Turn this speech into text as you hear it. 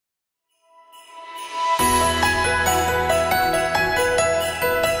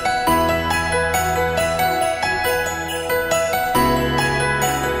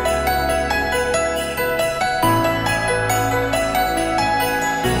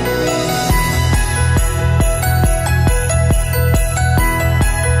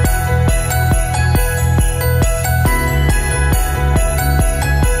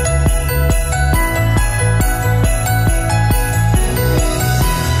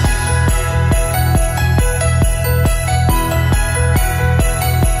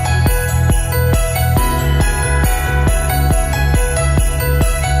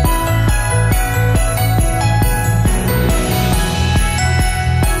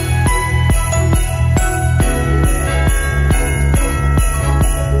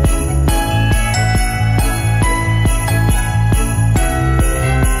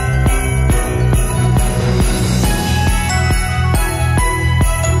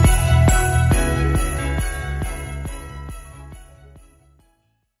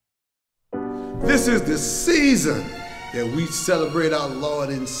this is the season that we celebrate our Lord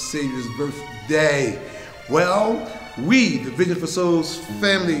and Savior's birthday. Well, we, the Vision for Souls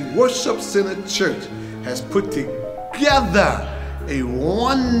Family Worship Center Church, has put together a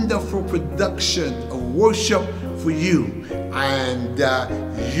wonderful production of worship for you. And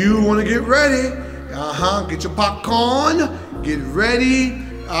you want to get ready. Get your popcorn, get ready,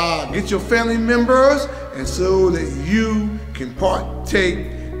 get your family members, and so that you can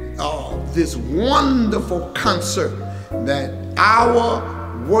partake of this wonderful concert that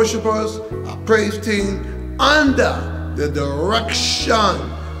our worshipers, our praise team, under the direction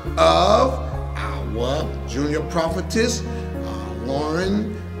of our junior prophetess,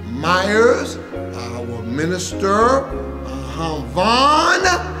 Lauren Myers, our minister, Vaughn,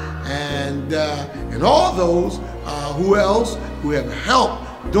 and all those who have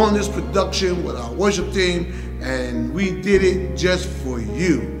helped during this production with our worship team, and we did it just for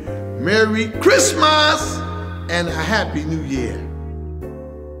you. Merry Christmas and a Happy New Year.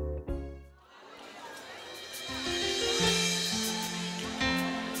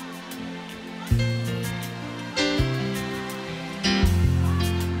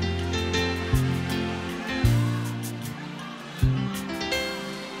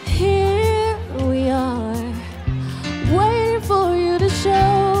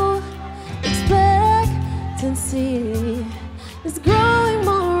 It's growing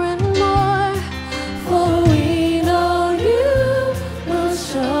more and more, for we know you.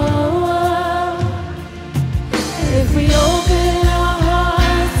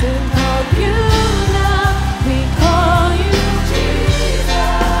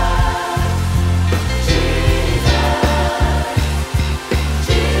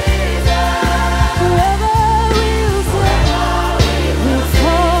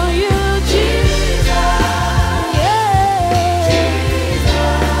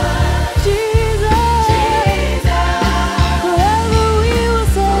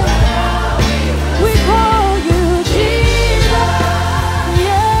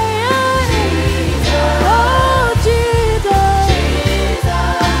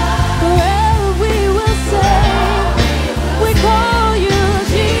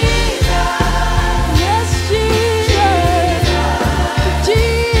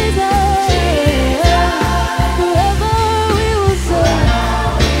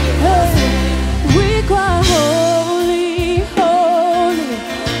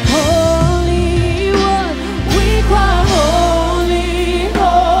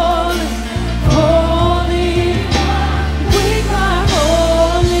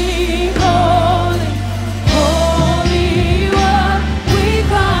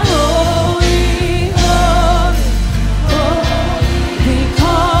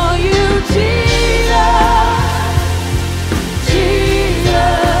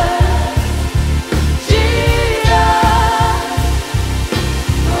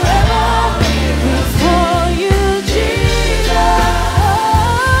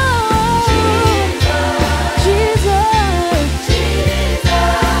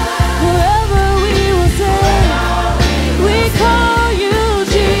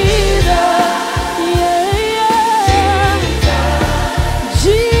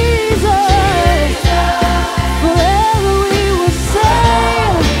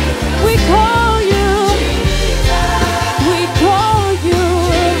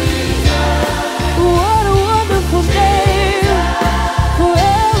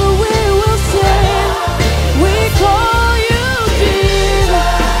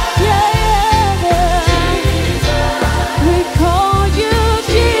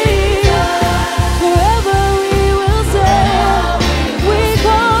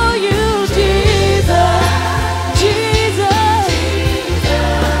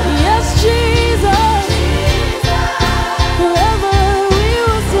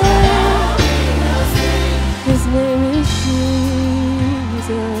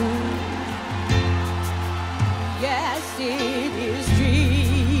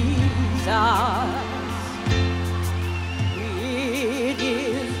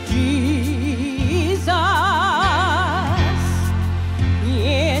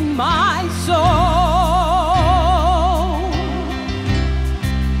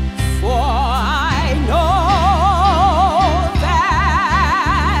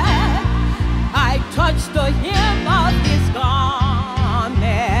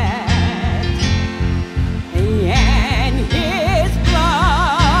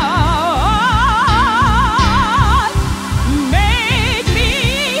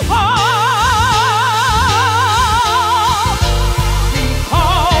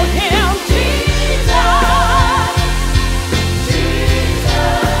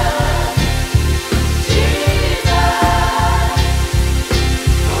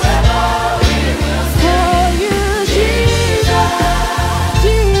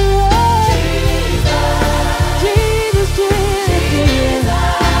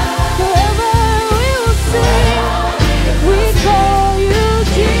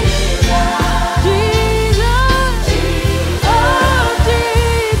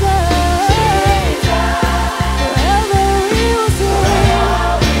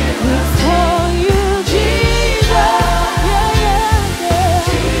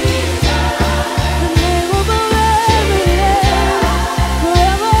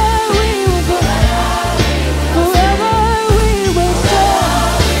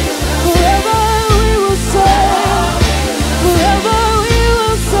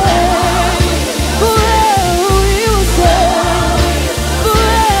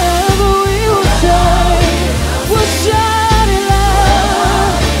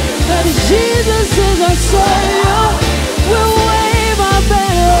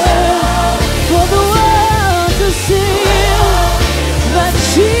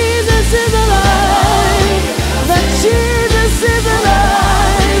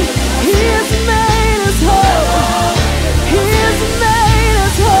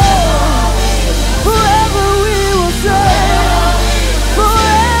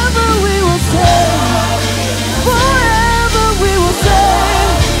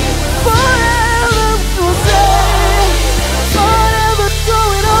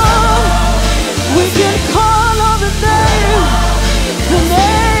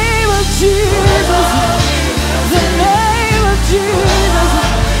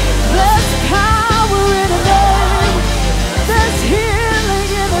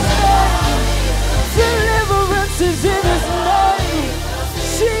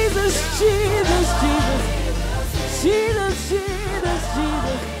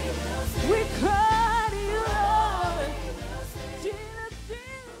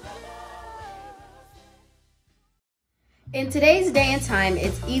 In today's day and time,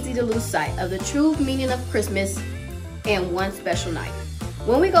 it's easy to lose sight of the true meaning of Christmas and one special night.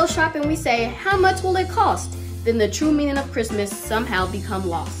 When we go shopping, we say, how much will it cost? Then the true meaning of Christmas somehow become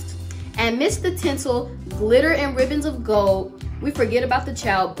lost. Amidst the tinsel, glitter, and ribbons of gold, we forget about the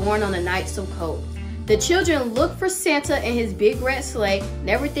child born on a night so cold. The children look for Santa and his big red sleigh,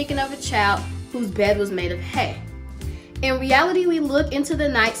 never thinking of a child whose bed was made of hay. In reality, we look into the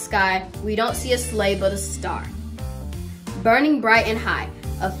night sky, we don't see a sleigh but a star, burning bright and high,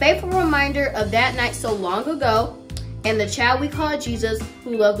 a faithful reminder of that night so long ago, and the child we call Jesus,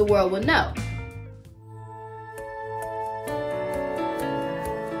 who loved the world, would know.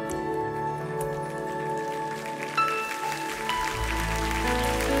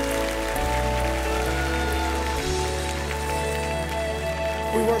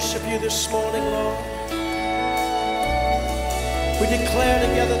 We worship you this morning, Lord. We declare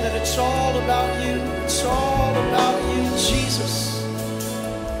together that it's all about you. It's all about you, Jesus,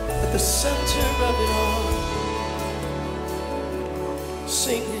 at the center of it all.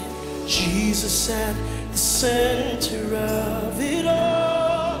 Sing it. Jesus at the center of it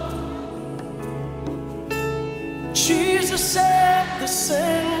all. Jesus at the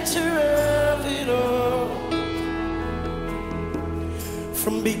center of it all.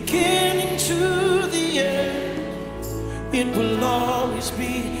 From beginning to the end, it will always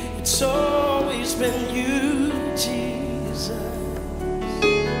be, it's always been you, Jesus.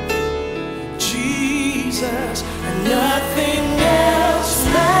 Jesus, and nothing else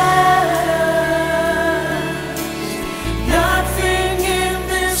matters. Nothing in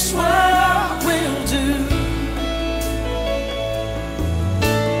this world will do.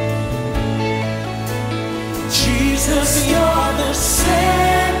 Jesus, you're the center.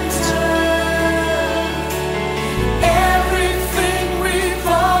 Everything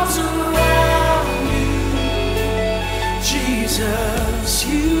revolves around you. Jesus,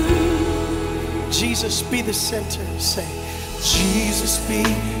 you. Jesus, be the center. Say, Jesus, be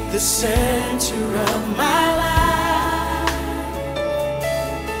the center of my life.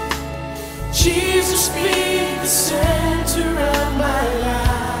 Jesus, be the center of my life.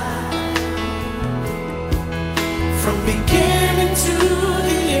 From beginning to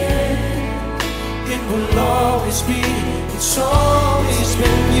the end, it will always be, it's always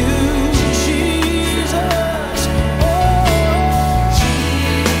been you, Jesus. Oh,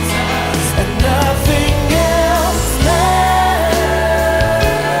 Jesus. And nothing else matters.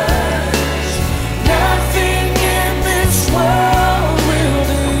 Nothing in this world will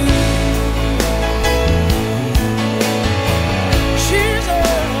do.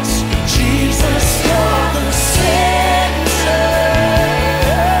 Jesus, Jesus, you're the center.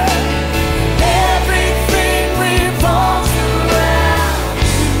 Everything revolves around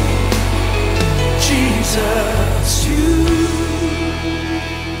you. Jesus, you.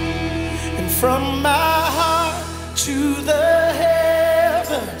 And from my heart to the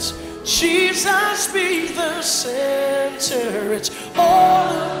heavens, Jesus, be the center. It's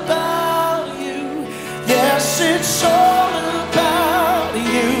all about you. Yes, it's all about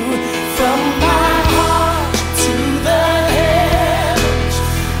you. From my heart to the heavens,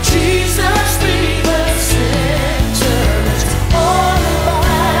 Jesus, be the center. It's all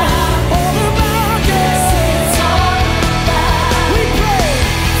about you. It's all about. We pray.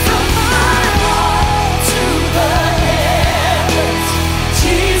 From my heart to the heavens,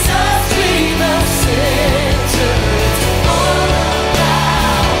 Jesus, be the center. It's all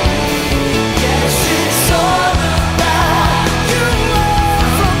about you. Yes, it's all about you.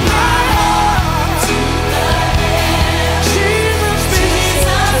 From my heart to the heavens, Jesus,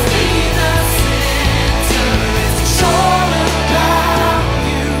 be the center. It's all about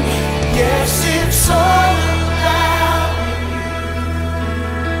you. Yes, it's all about you.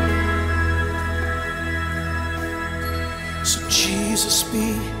 So Jesus, be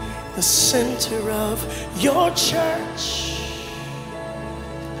the center of your church.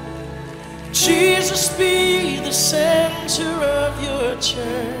 Jesus, be the center of your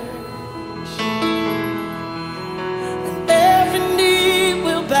church. And every knee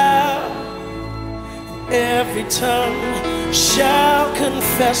will bow, and every tongue shall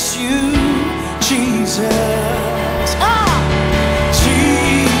confess you, Jesus. Ah!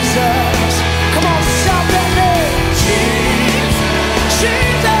 Jesus. Come on, shout that name. Jesus.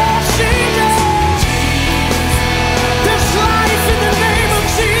 Jesus, Jesus. There's life in the name of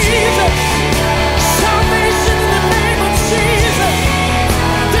Jesus. Salvation in the name of Jesus.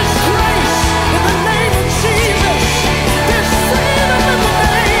 There's grace in the name of Jesus. There's freedom in the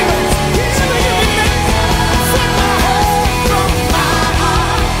name of healing in the name. From my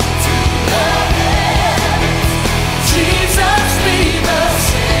heart to the heavens, Jesus.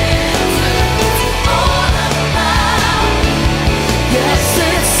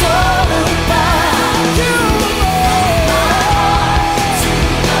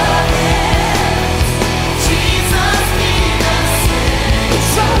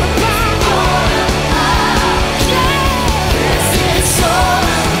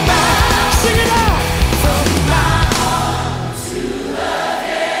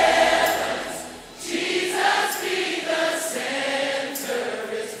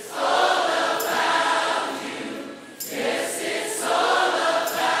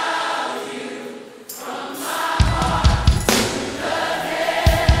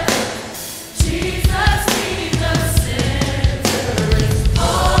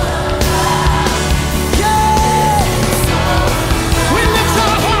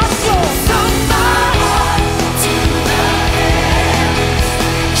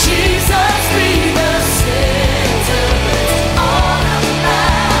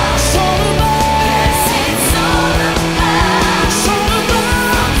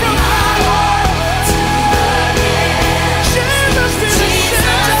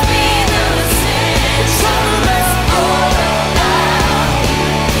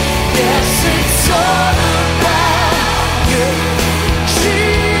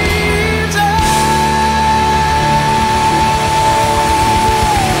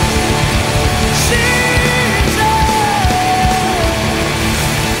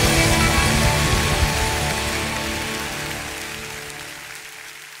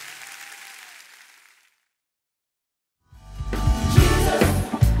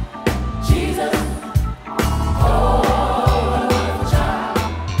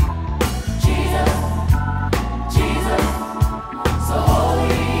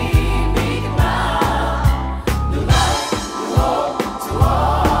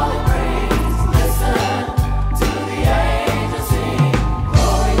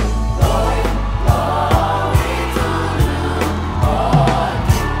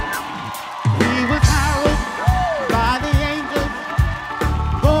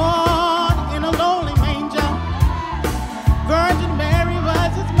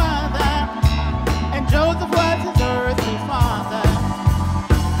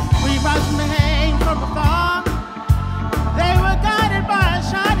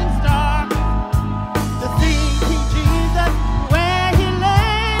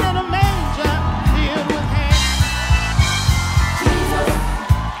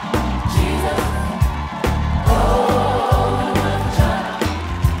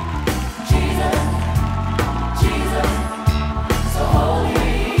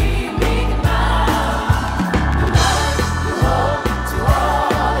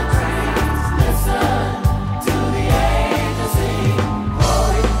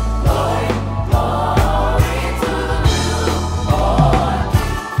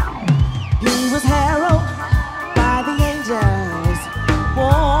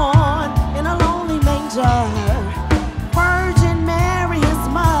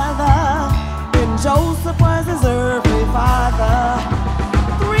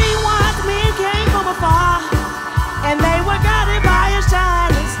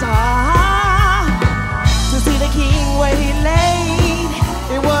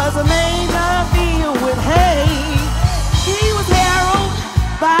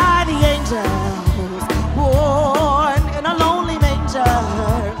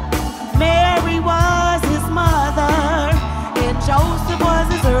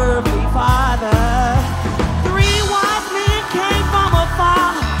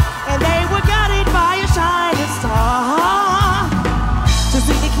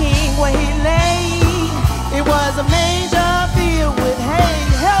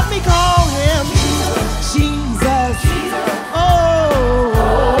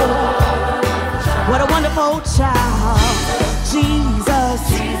 your child. Jesus,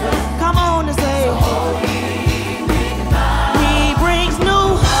 come on and say, He brings new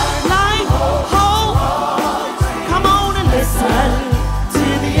life, hope. Come on and listen to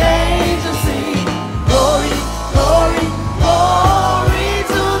the angels sing. Glory, glory, glory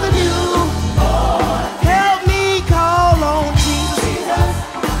to the newborn. Help me call on Jesus.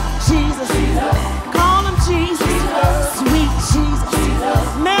 Jesus, call him Jesus. Sweet Jesus,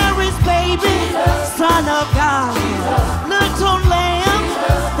 Mary's baby, Son of God, little lamb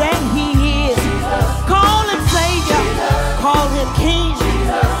that he is. Call him Savior, call him King.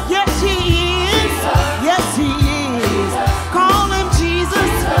 Yes, he is. Yes, he is. Call him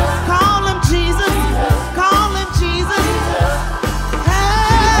Jesus. Call him Jesus. Call him Jesus.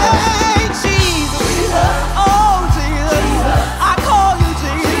 Hey, Jesus. Oh, Jesus. I call you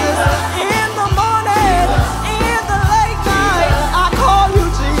Jesus. In the morning, in the late night, I call you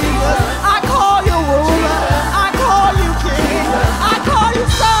Jesus. I call you ruler. I call you king. I call you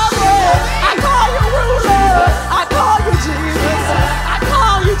sovereign. I call you ruler. I call you Jesus. I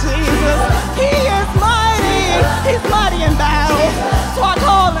call you Jesus. He is mighty. He's mighty in battle. So I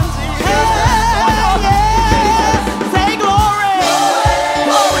call him Jesus. Say glory.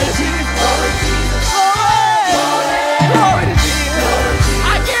 Glory to Jesus. Glory. Glory to Jesus.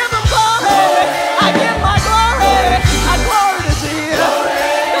 I give him glory. I give my glory. I glory to Jesus.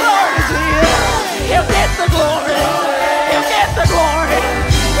 Glory to Jesus. He'll get the glory. He'll get the glory.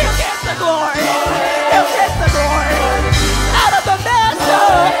 He'll get the glory. He'll get the glory. Out of the bad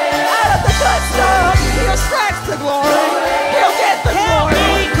stuff, out of the good stuff, he extracts the glory. He'll get the glory.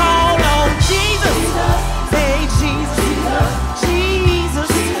 Help me call on Jesus. Say Jesus.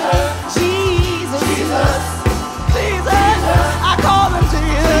 Jesus. Jesus. Jesus. I call him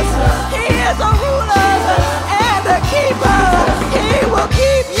Jesus. He is a ruler and a keeper. He will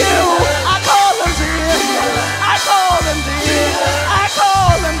keep you. I call him Jesus. I call him Jesus. I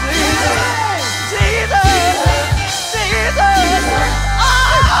call him Jesus. Jesus. Jesus.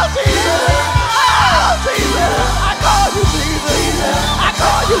 Oh, Jesus. Oh, Jesus. I call you Jesus. I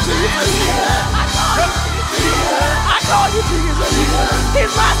call you Jesus. I call you Jesus. I call you Jesus.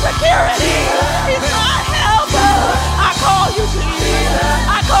 He's my security. He's my helper. I call you Jesus.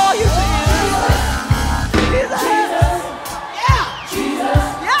 I call you Jesus. Jesus. Yeah. Jesus.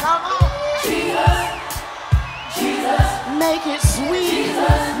 Yeah. Come on. Jesus. Make it sweet,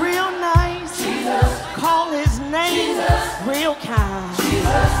 real nice. Call his name, real kind.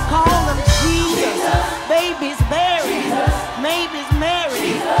 Call him Jesus. Baby's Mary, baby's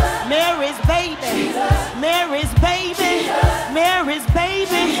Mary, Mary's baby, Mary's baby, Mary's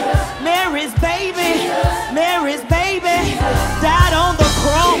baby, Mary's baby, Mary's baby. Died on the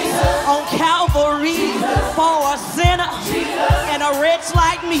cross on Calvary for a sinner and a wretch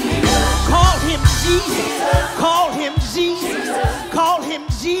like me. Call him Jesus. Call him Jesus. Call him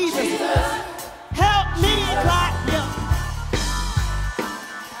Jesus. Help me, God. Yeah.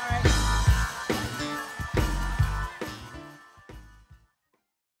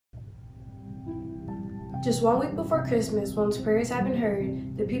 Just 1 week before Christmas, once prayers had been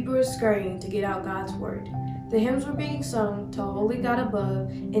heard, the people were scurrying to get out God's word. The hymns were being sung to a holy God above,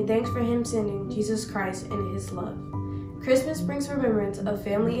 in thanks for him sending Jesus Christ and his love. Christmas brings remembrance of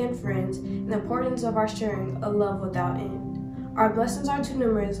family and friends and the importance of our sharing a love without end. Our blessings are too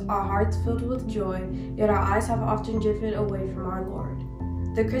numerous, our hearts filled with joy, yet our eyes have often drifted away from our Lord.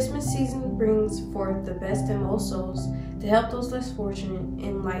 The Christmas season brings forth the best in most souls to help those less fortunate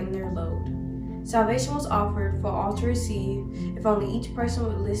and lighten their load. Salvation was offered for all to receive if only each person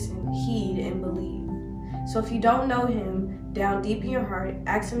would listen, heed, and believe. So if you don't know him, down deep in your heart,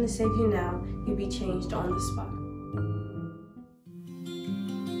 ask him to save you now, you'll be changed on the spot.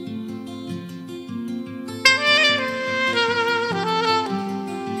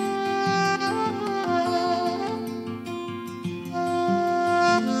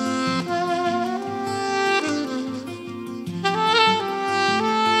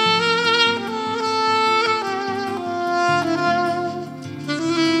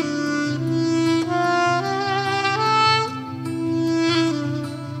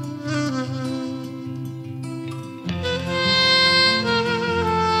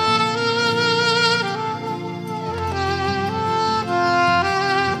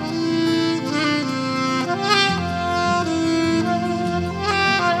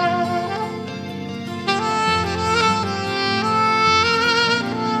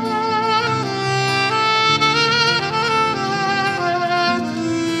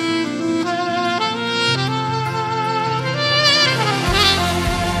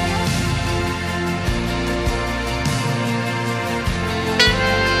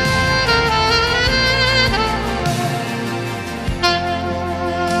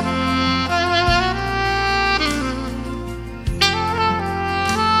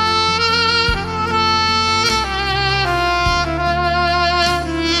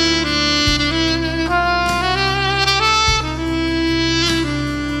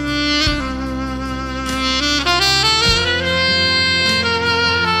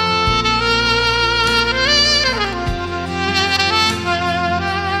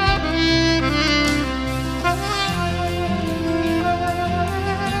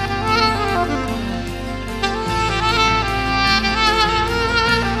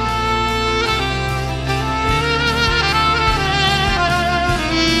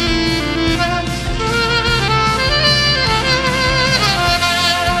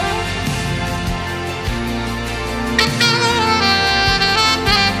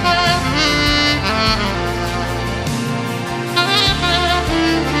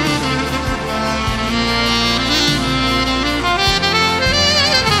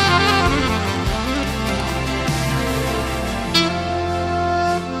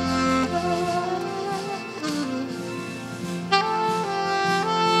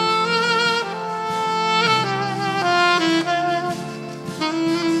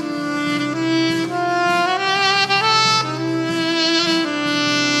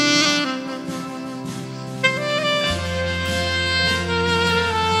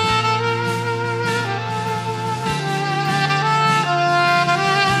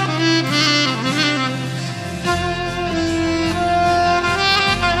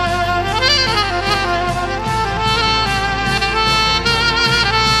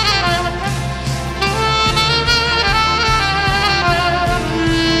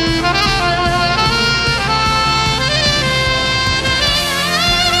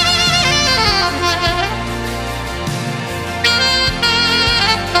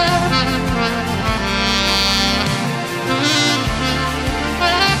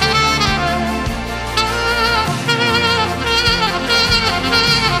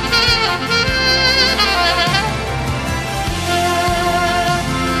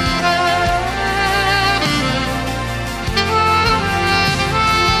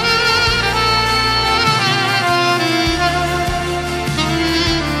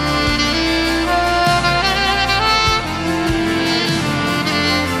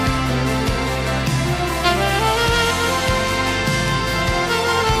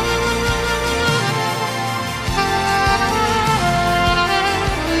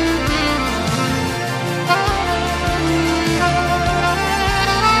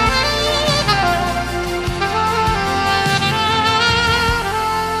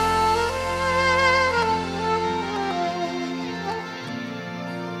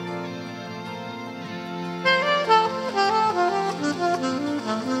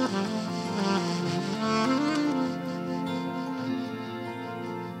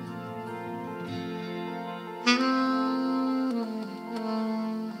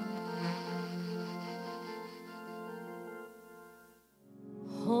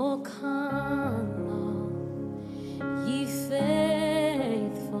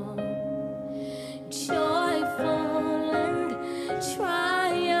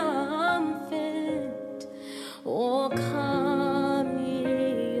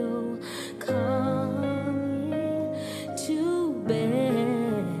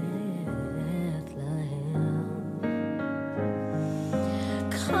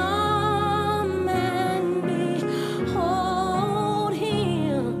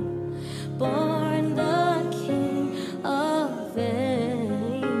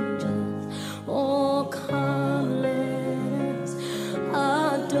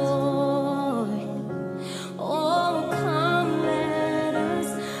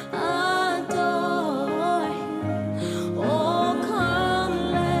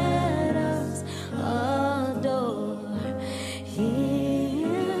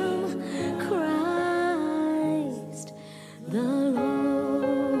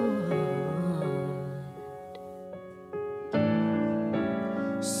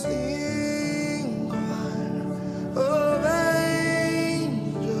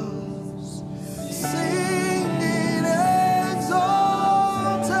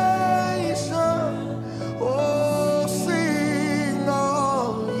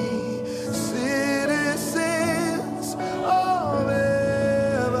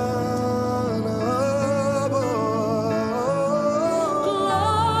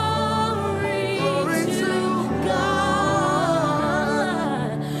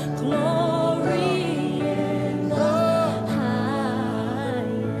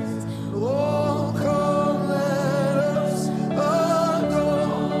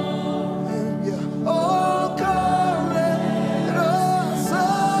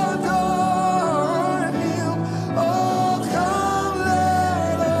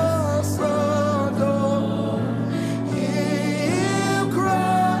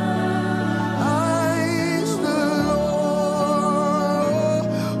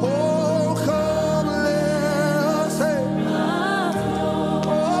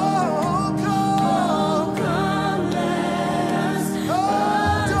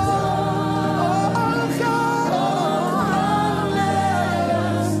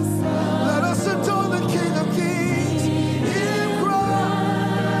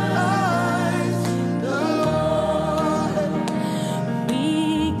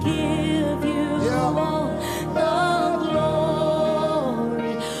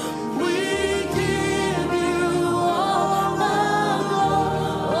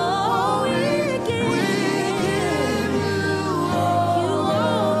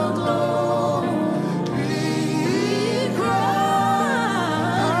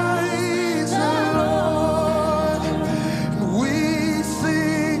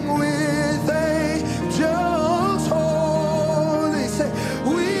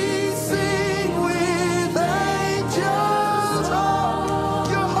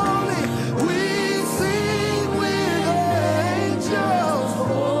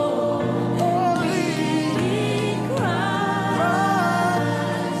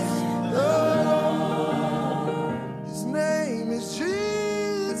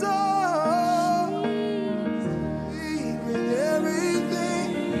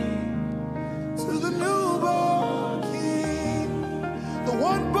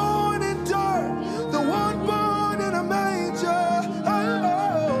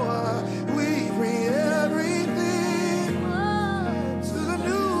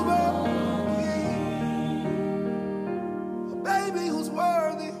 who's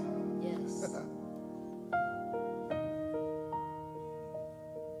worthy. Yes.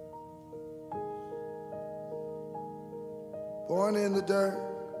 Born in the dirt,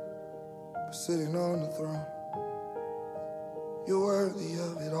 but sitting on the throne. You're worthy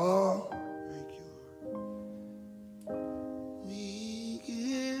of it all. Thank you, Lord. We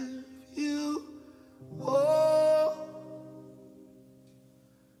give you all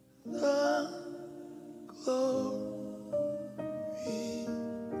the glory.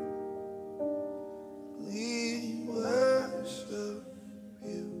 We worship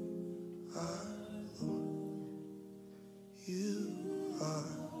you, our Lord. You are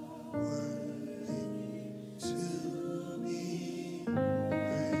worthy to be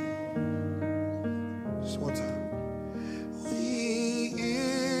praised. Just one time. We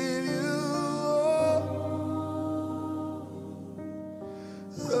give you all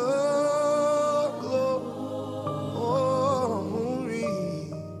the glory.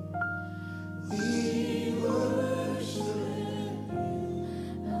 We worship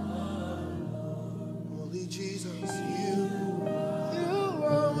only Jesus. You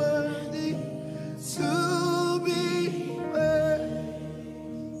are worthy to be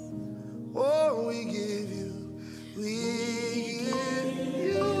praised. Oh, we give you all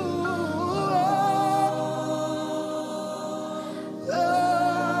the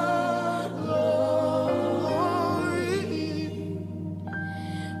glory.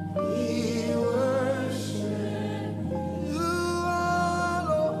 We worship you, our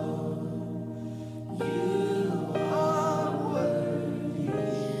Lord. You are worthy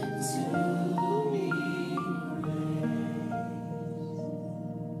to be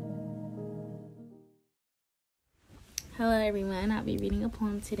Hello everyone, I'll be reading a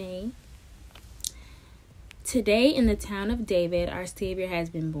poem today. Today in the town of David, our Savior has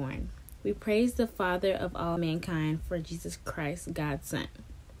been born. We praise the Father of all mankind for Jesus Christ, God's Son.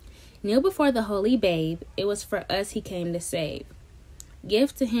 Kneel before the holy babe, it was for us he came to save.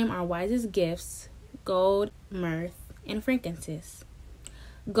 Give to him our wisest gifts, gold, myrrh, and frankincense.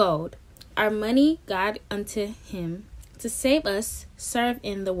 Gold, our money God unto him, to save us, serve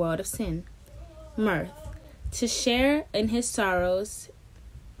in the world of sin. Myrrh, to share in his sorrows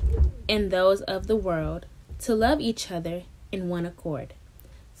and those of the world, to love each other in one accord.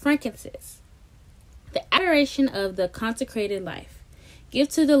 Frankincense, the adoration of the consecrated life. Give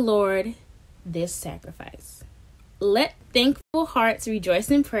to the Lord this sacrifice. Let thankful hearts rejoice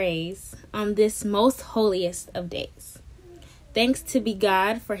and praise on this most holiest of days. Thanks to be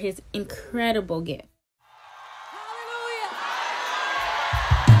God for his incredible gift.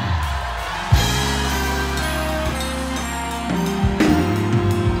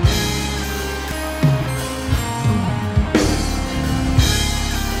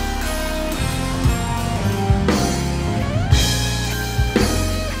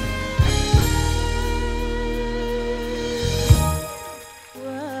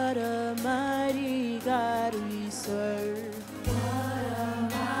 What a mighty God we serve. What a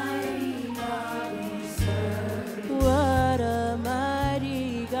mighty God we serve. What a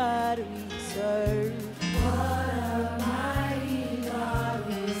mighty God we serve. What a mighty God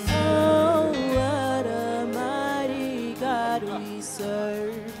we serve. Oh, what a mighty God we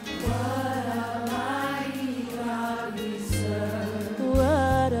serve. What a mighty God we serve.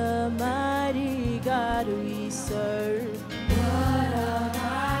 What a mighty God we serve.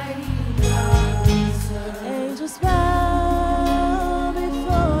 Angels bow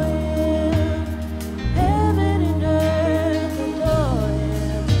before him, heaven and earth adore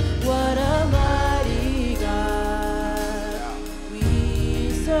him. What a mighty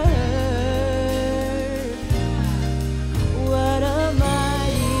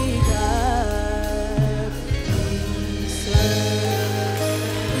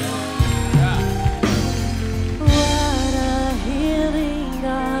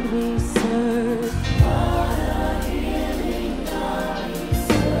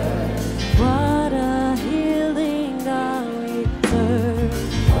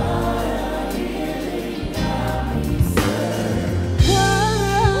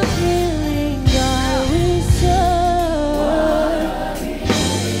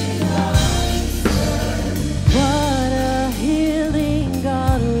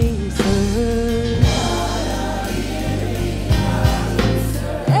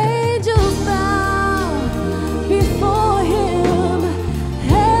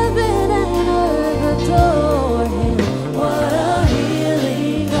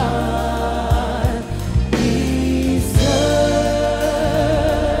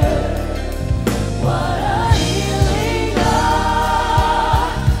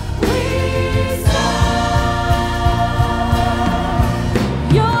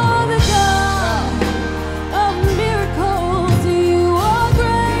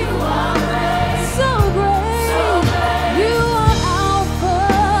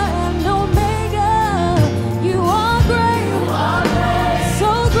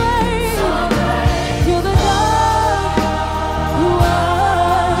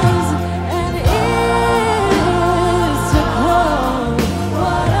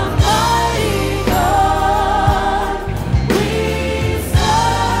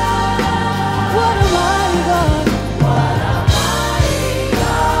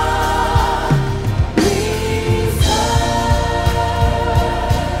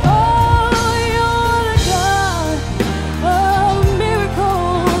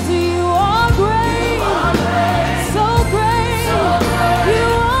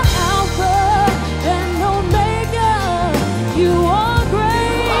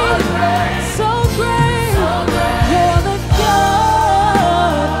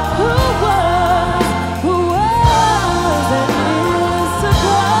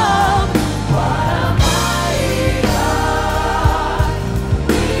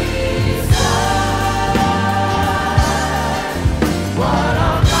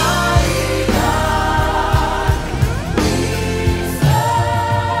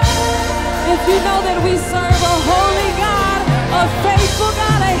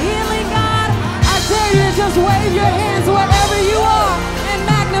just wave your hands wherever you are and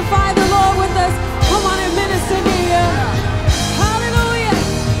magnify the Lord with us. Come on and minister to you. Hallelujah.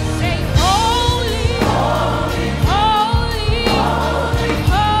 Say holy, holy, holy, holy,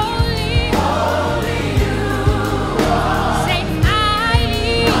 holy, holy you. Say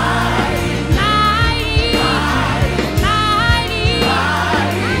mighty, mighty, mighty, mighty,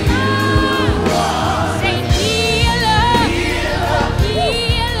 mighty you. Say healer, healer,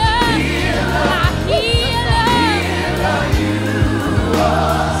 healer, my healer, healer you.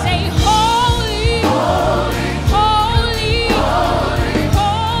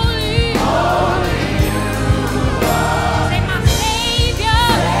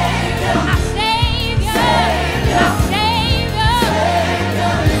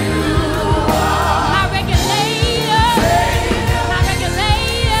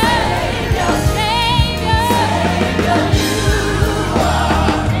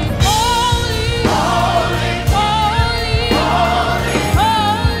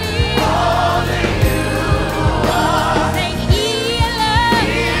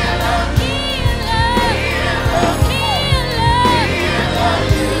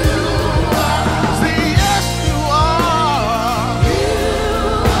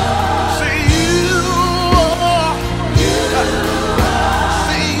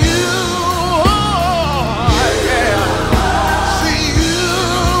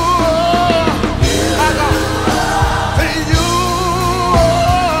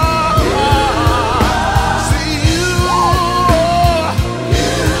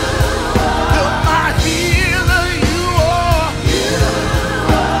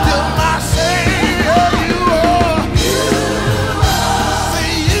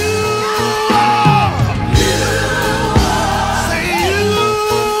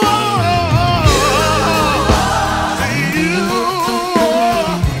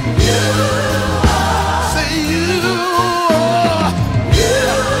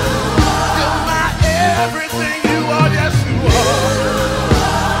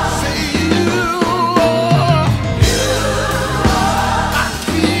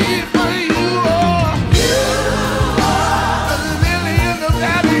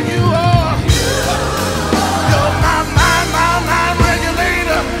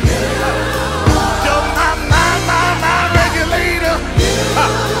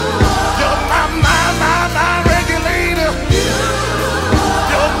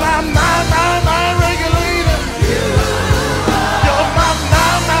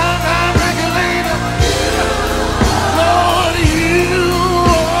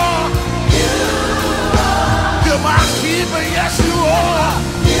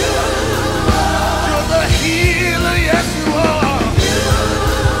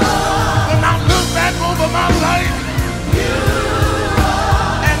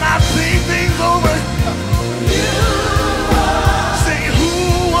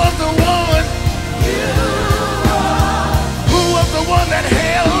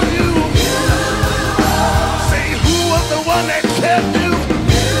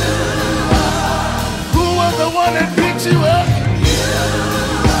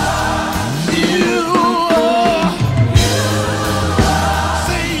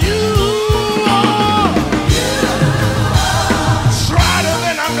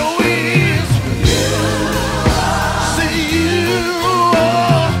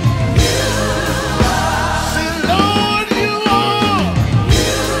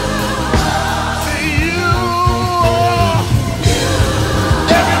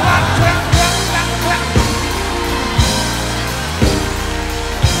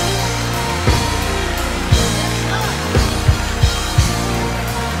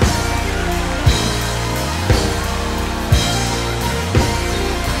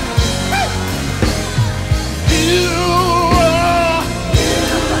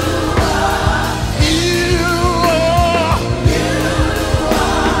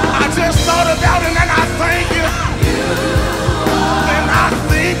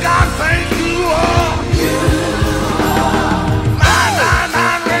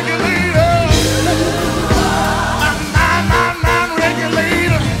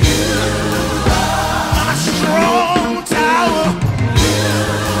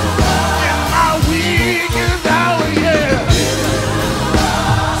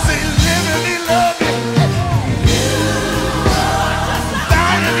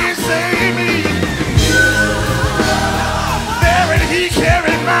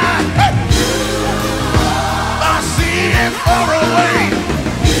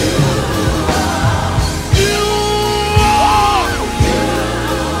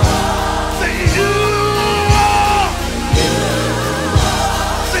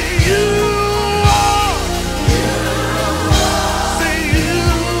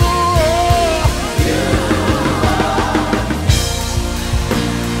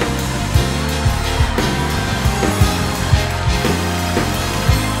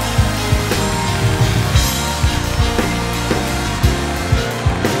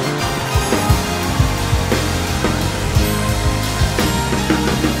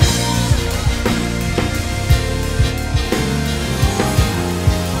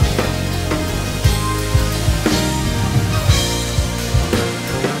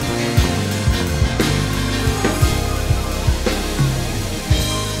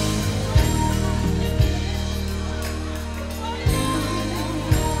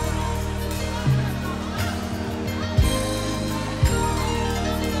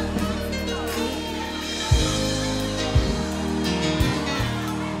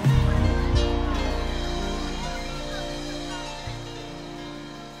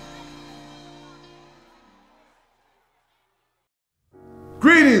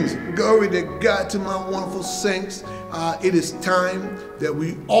 Greetings, glory to God, to my wonderful saints. It is time that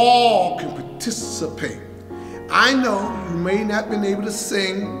we all can participate. I know you may not have been able to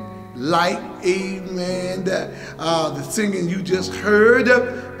sing like, amen, the singing you just heard,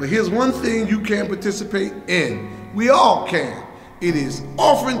 but here's one thing you can participate in. We all can. It is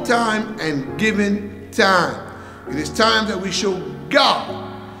offering time and giving time. It is time that we show God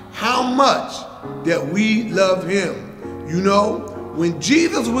how much that we love him. You know, when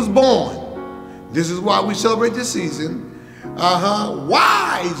Jesus was born, this is why we celebrate this season,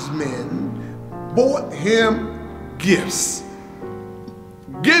 wise men bought him gifts.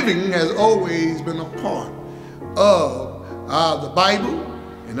 Giving has always been a part of the Bible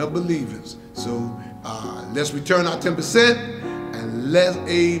and of believers. So let's return our 10% and let's,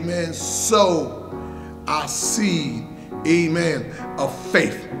 amen, sow our seed, amen, of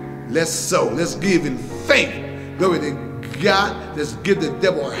faith. Let's sow. Let's give in faith. Glory to God. Let's give the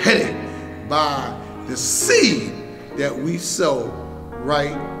devil a headache by the seed that we sow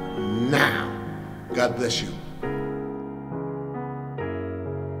right now. God bless you.